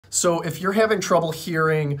So if you're having trouble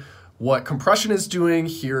hearing what compression is doing,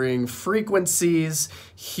 hearing frequencies,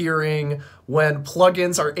 hearing when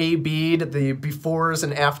plugins are A-B'd, the befores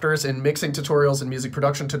and afters in mixing tutorials and music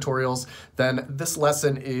production tutorials, then this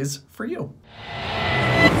lesson is for you.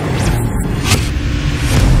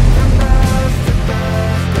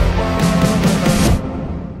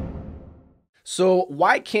 So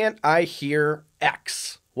why can't I hear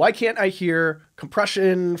X? Why can't I hear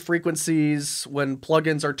compression frequencies when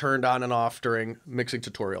plugins are turned on and off during mixing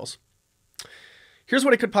tutorials? Here's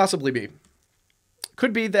what it could possibly be. It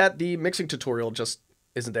could be that the mixing tutorial just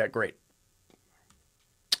isn't that great.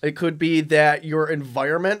 It could be that your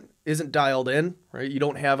environment isn't dialed in, right? You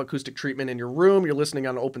don't have acoustic treatment in your room. You're listening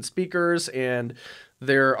on open speakers, and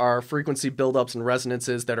there are frequency buildups and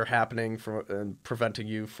resonances that are happening and preventing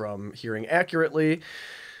you from hearing accurately.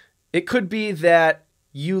 It could be that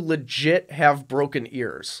you legit have broken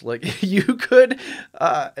ears. Like you could,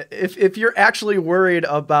 if you're actually worried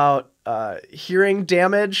about hearing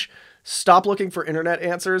damage, stop looking for internet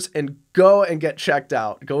answers and go and get checked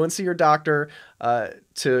out. Go and see your doctor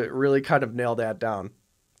to really kind of nail that down,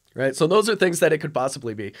 right? So those are things that it could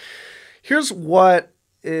possibly be. Here's what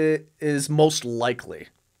is most likely.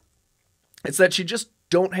 It's that you just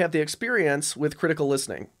don't have the experience with critical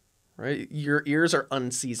listening, right? Your ears are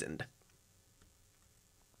unseasoned.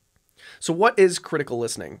 So what is critical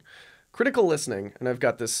listening? Critical listening, and I've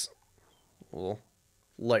got this little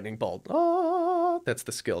lightning bolt. That's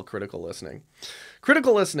the skill, critical listening.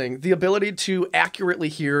 Critical listening, the ability to accurately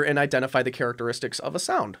hear and identify the characteristics of a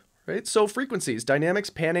sound, right? So frequencies,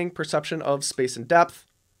 dynamics, panning, perception of space and depth,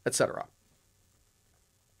 etc.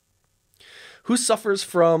 Who suffers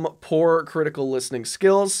from poor critical listening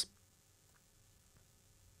skills?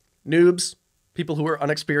 Noobs, people who are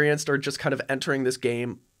unexperienced or just kind of entering this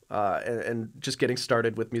game and just getting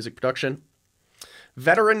started with music production.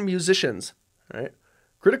 Veteran musicians, right?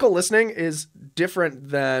 Critical listening is different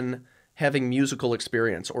than having musical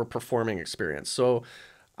experience or performing experience. So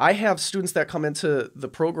I have students that come into the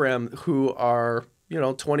program who are,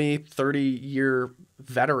 20, 30-year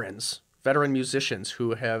veteran musicians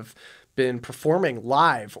who have been performing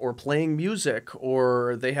live or playing music,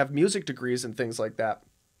 or they have music degrees and things like that.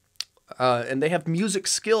 And they have music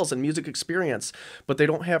skills and music experience, but they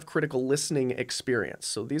don't have critical listening experience.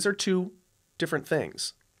 So these are two different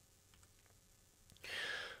things.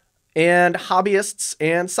 And hobbyists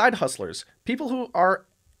and side hustlers, people who are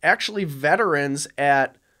actually veterans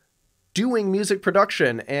at doing music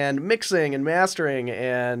production and mixing and mastering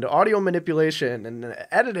and audio manipulation and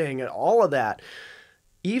editing and all of that.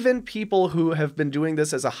 Even people who have been doing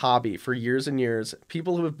this as a hobby for years and years,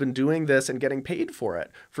 people who have been doing this and getting paid for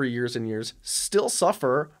it for years and years, still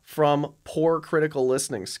suffer from poor critical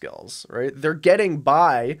listening skills, right? They're getting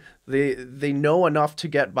by, they know enough to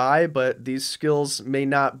get by, but these skills may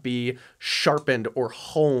not be sharpened or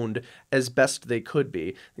honed as best they could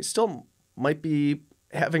be. They still might be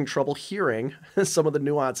having trouble hearing some of the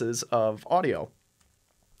nuances of audio.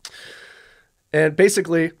 And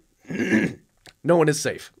basically, no one is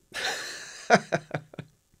safe.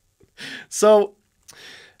 So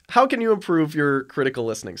how can you improve your critical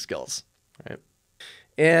listening skills? Right?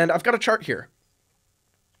 And I've got a chart here.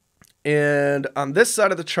 And on this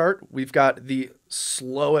side of the chart, we've got the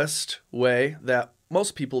slowest way that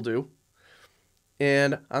most people do.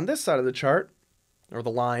 And on this side of the chart, or the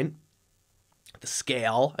line, the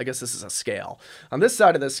scale, I guess this is a scale. On this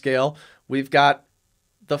side of the scale, we've got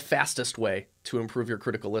the fastest way to improve your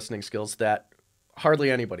critical listening skills that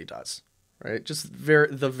hardly anybody does, right? Just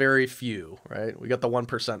the very few, right? We got the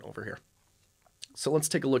 1% over here. So let's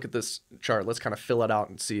take a look at this chart. Let's kind of fill it out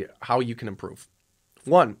and see how you can improve.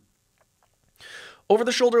 1,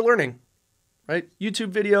 over-the-shoulder learning, right?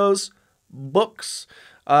 YouTube videos, books.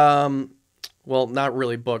 Well, not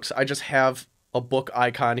really books. I just have a book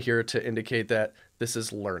icon here to indicate that this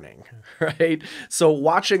is learning, right? So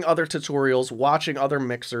watching other tutorials, watching other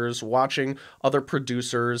mixers, watching other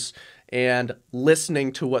producers, and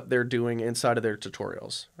listening to what they're doing inside of their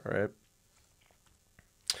tutorials, all right?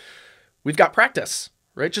 We've got practice,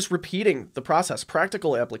 right? Just repeating the process,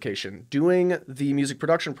 practical application, doing the music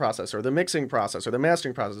production process or the mixing process or the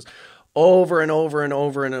mastering process over and over and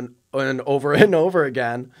over and over and over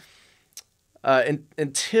again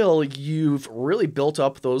until you've really built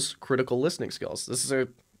up those critical listening skills. This is a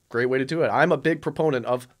great way to do it. I'm a big proponent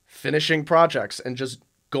of finishing projects and just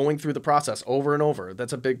going through the process over and over.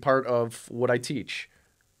 That's a big part of what I teach.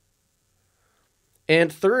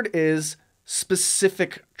 And third is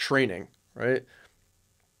specific training, right?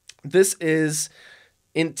 This is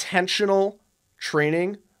intentional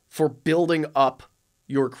training for building up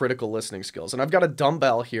your critical listening skills. And I've got a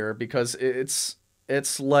dumbbell here because it's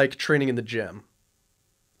like training in the gym,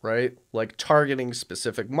 right? Like targeting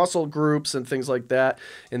specific muscle groups and things like that.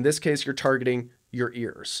 In this case, you're targeting your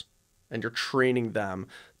ears and you're training them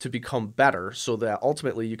to become better so that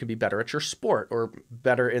ultimately you can be better at your sport, or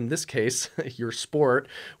better in this case, your sport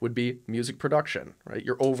would be music production, right?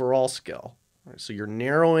 Your overall skill. Right? So you're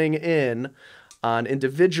narrowing in on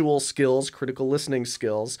individual skills, critical listening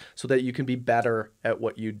skills, so that you can be better at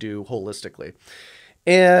what you do holistically.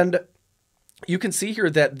 And you can see here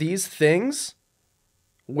that these things,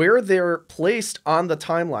 where they're placed on the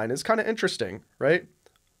timeline, is kind of interesting, right?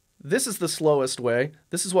 This is the slowest way.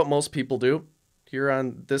 This is what most people do here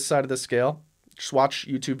on this side of the scale. Just watch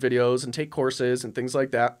YouTube videos and take courses and things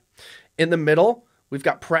like that. In the middle, we've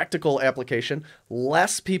got practical application.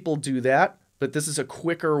 Less people do that, but this is a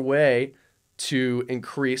quicker way to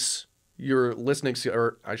increase your listening,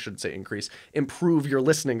 or I should say improve your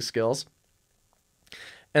listening skills.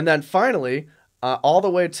 And then finally, all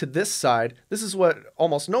the way to this side, this is what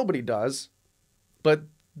almost nobody does, but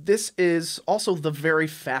this is also the very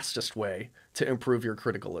fastest way to improve your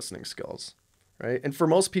critical listening skills, right? And for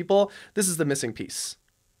most people, this is the missing piece.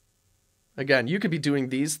 Again, you could be doing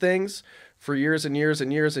these things for years and years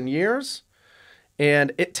and years and years,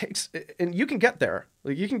 and you can get there.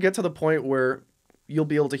 Like, you can get to the point where you'll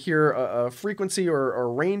be able to hear a frequency or a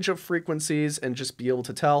range of frequencies and just be able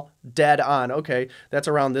to tell dead on, okay, that's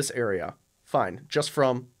around this area. Fine, just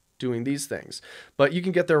from doing these things. But you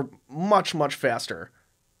can get there much, much faster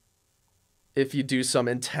if you do some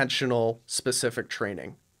intentional, specific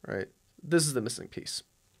training, right? This is the missing piece.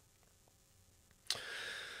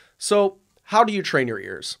 So how do you train your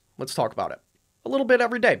ears? Let's talk about it. A little bit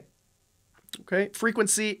every day. Okay,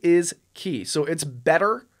 frequency is key. So it's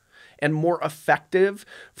better and more effective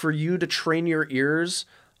for you to train your ears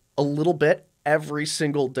a little bit every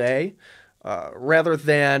single day, rather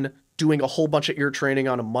than doing a whole bunch of ear training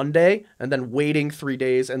on a Monday and then waiting 3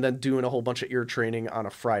 days and then doing a whole bunch of ear training on a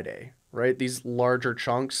Friday, right? These larger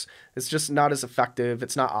chunks, it's just not as effective.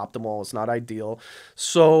 It's not optimal. It's not ideal.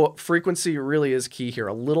 So frequency really is key here.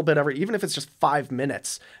 A little bit even if it's just 5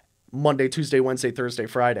 minutes, Monday, Tuesday, Wednesday, Thursday,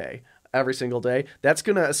 Friday, every single day, that's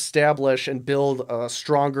going to establish and build a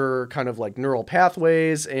stronger kind of like neural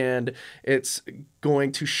pathways, and it's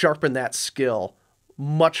going to sharpen that skill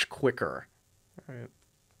much quicker. All right.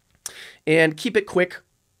 And keep it quick,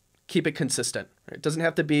 keep it consistent. It doesn't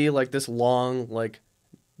have to be like this long, like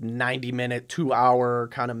 90-minute, 2-hour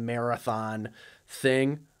kind of marathon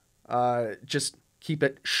thing. Just keep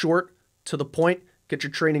it short, to the point, get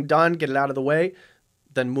your training done, get it out of the way,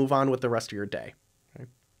 then move on with the rest of your day. Okay.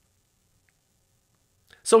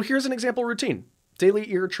 So here's an example routine.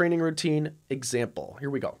 Daily ear training routine example.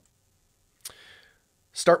 Here we go.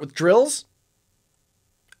 Start with drills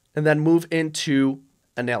and then move into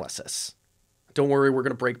analysis. Don't worry, we're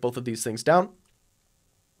going to break both of these things down.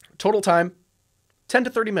 Total time, 10 to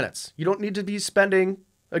 30 minutes. You don't need to be spending,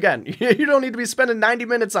 again, you don't need to be spending 90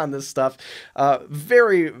 minutes on this stuff.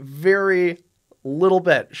 Very, very little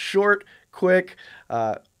bit. Short, quick,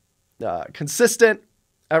 consistent,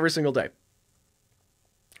 every single day.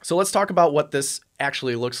 So let's talk about what this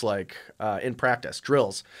actually looks like in practice.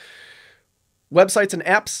 Drills. Websites and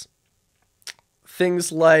apps.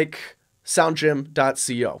 Things like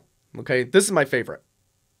soundgym.co. Okay, this is my favorite.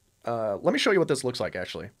 Let me show you what this looks like,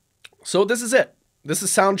 actually. So this is it. This is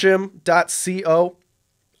soundgym.co.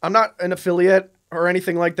 I'm not an affiliate or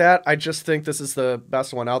anything like that. I just think this is the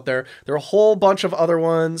best one out there. There are a whole bunch of other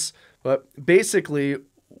ones, but basically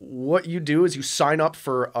what you do is you sign up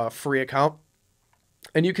for a free account,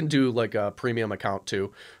 and you can do like a premium account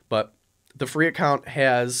too. But the free account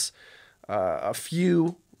has a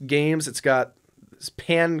few games. It's got this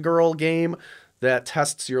Pan Girl game that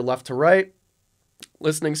tests your left to right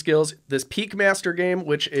listening skills, this Peak Master game,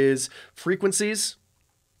 which is frequencies,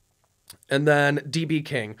 and then DB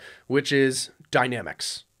King, which is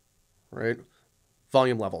dynamics, right?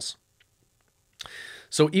 Volume levels.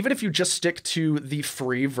 So even if you just stick to the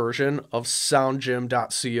free version of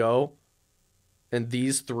soundgym.co and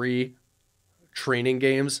these 3 training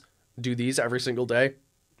games, do these every single day,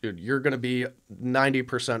 dude, you're going to be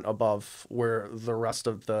 90% above where the rest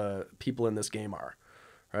of the people in this game are,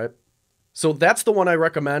 right? So that's the one I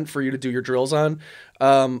recommend for you to do your drills on.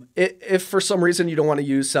 If for some reason you don't want to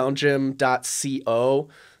use soundgym.co,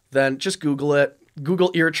 then just Google it.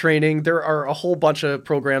 Google ear training. There are a whole bunch of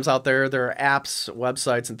programs out there. There are apps,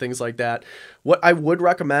 websites, and things like that. What I would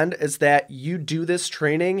recommend is that you do this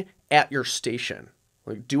training at your station.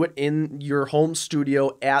 Like, do it in your home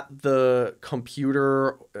studio at the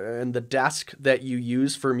computer and the desk that you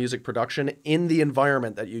use for music production in the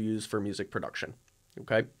environment that you use for music production.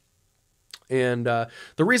 Okay. And the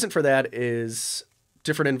reason for that is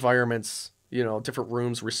different environments, different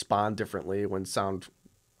rooms respond differently when sound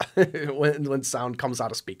when sound comes out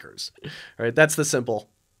of speakers. All right. That's the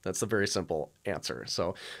very simple answer.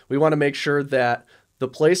 So we want to make sure that the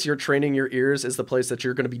place you're training your ears is the place that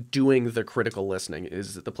you're going to be doing the critical listening,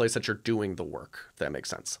 is the place that you're doing the work, if that makes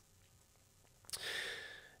sense.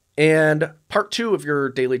 And part 2 of your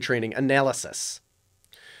daily training, analysis.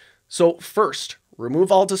 So first,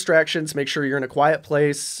 remove all distractions. Make sure you're in a quiet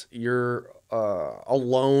place. You're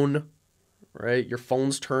alone, right? Your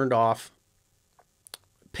phone's turned off.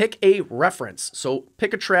 Pick a reference. So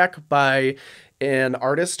pick a track by an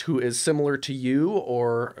artist who is similar to you,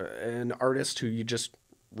 or an artist who you just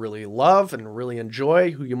really love and really enjoy,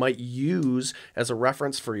 who you might use as a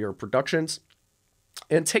reference for your productions,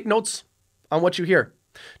 and take notes on what you hear.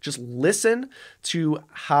 Just listen to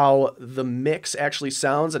how the mix actually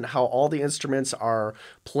sounds and how all the instruments are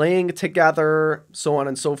playing together, so on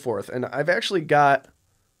and so forth. And I've actually got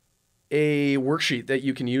a worksheet that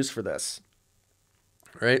you can use for this,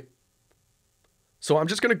 right? So I'm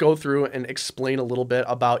just going to go through and explain a little bit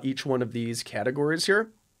about each one of these categories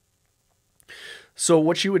here. So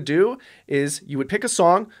what you would do is you would pick a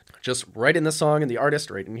song, just write in the song and the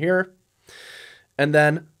artist right in here, and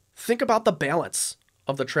then think about the balance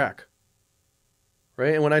of the track,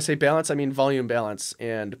 right? And when I say balance, I mean volume balance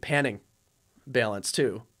and panning balance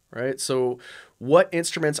too, right? So what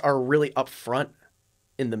instruments are really up front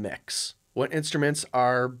in the mix? What instruments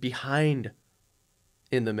are behind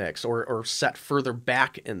in the mix, or set further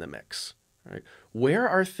back in the mix, right? Where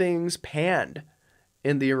are things panned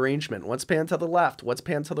in the arrangement? What's panned to the left? What's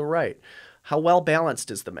panned to the right? How well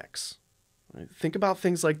balanced is the mix? Right? Think about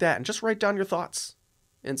things like that and just write down your thoughts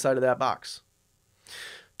inside of that box.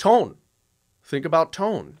 Tone. Think about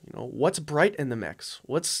tone. What's bright in the mix?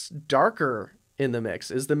 What's darker in the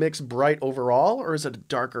mix? Is the mix bright overall, or is it a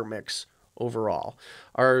darker mix overall?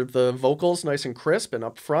 Are the vocals nice and crisp and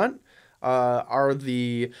up front? Are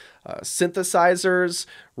the synthesizers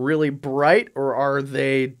really bright, or are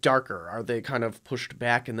they darker? Are they kind of pushed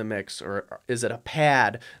back in the mix, or is it a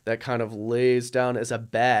pad that kind of lays down as a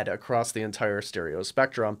bed across the entire stereo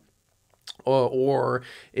spectrum? Or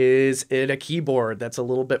is it a keyboard that's a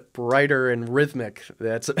little bit brighter and rhythmic,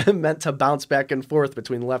 that's meant to bounce back and forth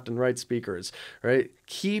between left and right speakers, right?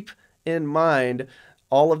 Keep in mind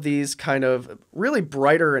all of these kind of really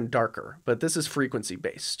brighter and darker, but this is frequency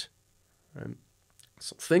based. Right?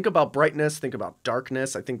 So think about brightness, think about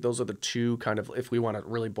darkness. I think those are the two kind of, if we want to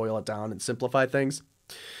really boil it down and simplify things.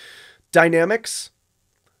 Dynamics,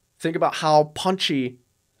 think about how punchy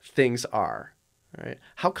things are, right?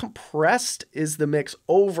 How compressed is the mix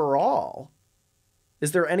overall?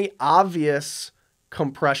 Is there any obvious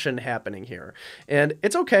compression happening here? And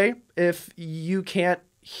it's okay if you can't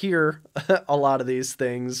hear a lot of these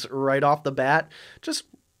things right off the bat. Just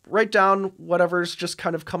write down whatever's just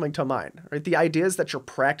kind of coming to mind, right? The idea is that you're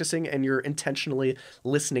practicing and you're intentionally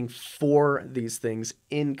listening for these things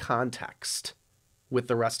in context with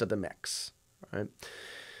the rest of the mix, right?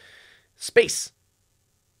 Space.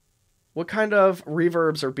 What kind of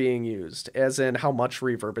reverbs are being used? As in, how much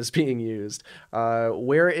reverb is being used?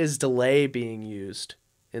 Where is delay being used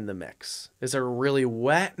in the mix? Is it a really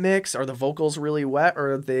wet mix? Are the vocals really wet,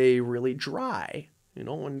 or are they really dry,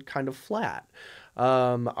 and kind of flat?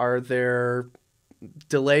 Are there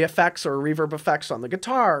delay effects or reverb effects on the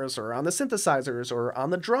guitars or on the synthesizers or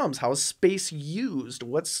on the drums? How is space used?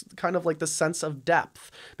 What's kind of like the sense of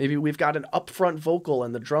depth? Maybe we've got an upfront vocal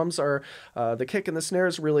and the drums are, the kick and the snare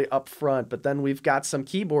is really upfront, but then we've got some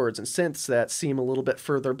keyboards and synths that seem a little bit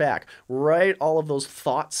further back. Write all of those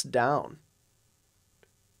thoughts down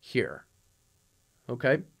here.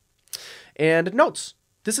 Okay? And notes.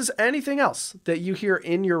 This is anything else that you hear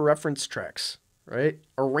in your reference tracks. Right?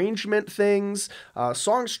 Arrangement things,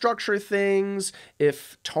 song structure things,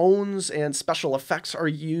 if tones and special effects are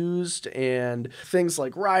used, and things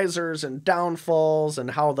like risers and downfalls,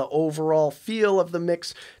 and how the overall feel of the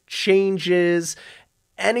mix changes.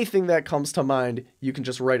 Anything that comes to mind, you can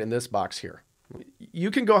just write in this box here.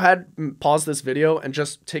 You can go ahead and pause this video and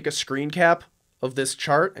just take a screen cap of this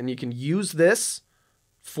chart, and you can use this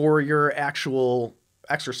for your actual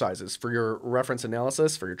exercises, for your reference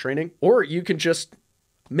analysis, for your training. Or you can just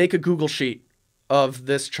make a Google sheet of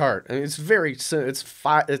this chart. I mean,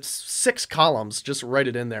 it's 6 columns. Just write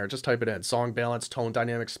it in there. Just type it in: song balance, tone,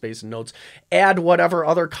 dynamics, space, and notes. Add whatever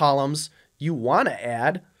other columns you want to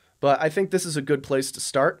add, but I think this is a good place to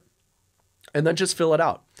start. and then just fill it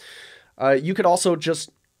out. You could also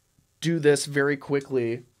just do this very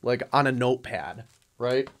quickly, like on a notepad,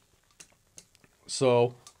 right?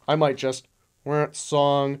 So I might just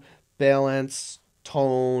song, balance,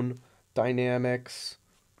 tone, dynamics,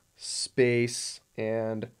 space,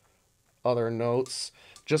 and other notes.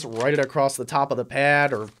 Just write it across the top of the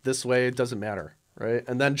pad, or this way, it doesn't matter, right?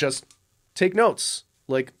 And then just take notes,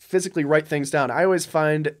 like physically write things down. I always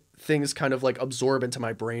find things kind of like absorb into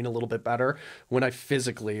my brain a little bit better when I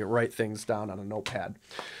physically write things down on a notepad.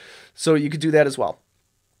 So you could do that as well.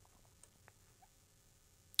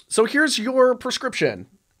 So here's your prescription.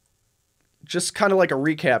 Just kind of like a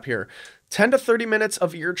recap here. 10 to 30 minutes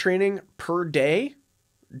of ear training per day,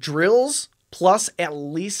 drills, plus at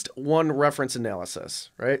least one reference analysis,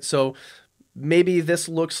 right? So maybe this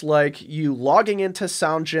looks like you logging into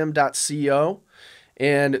soundgym.co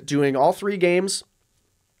and doing all 3 games.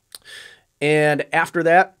 And after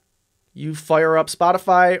that, you fire up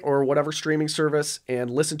Spotify or whatever streaming service and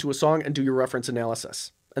listen to a song and do your reference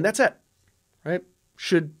analysis. And that's it, right?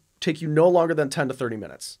 Should take you no longer than 10 to 30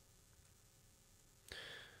 minutes.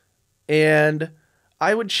 And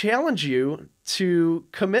I would challenge you to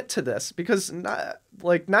commit to this, because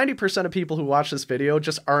like 90% of people who watch this video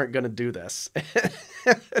just aren't going to do this.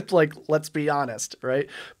 Like, let's be honest, right?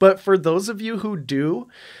 But for those of you who do,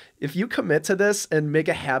 if you commit to this and make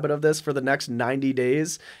a habit of this for the next 90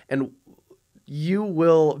 days, and you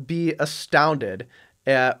will be astounded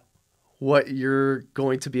at what you're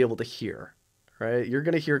going to be able to hear, right? You're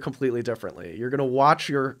going to hear completely differently. You're going to watch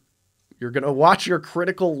your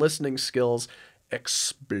critical listening skills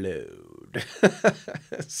explode.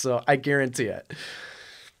 So I guarantee it.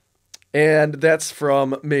 And that's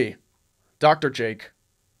from me, Dr. Jake,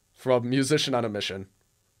 from Musician on a Mission.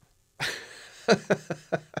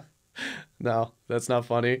 No, that's not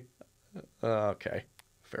funny. Okay,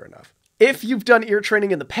 fair enough. If you've done ear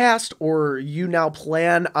training in the past, or you now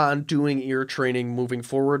plan on doing ear training moving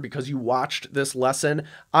forward because you watched this lesson,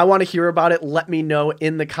 I want to hear about it. Let me know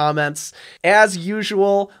in the comments. As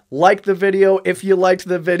usual, like the video if you liked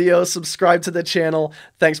the video, subscribe to the channel.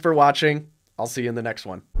 Thanks for watching. I'll see you in the next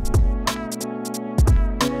one.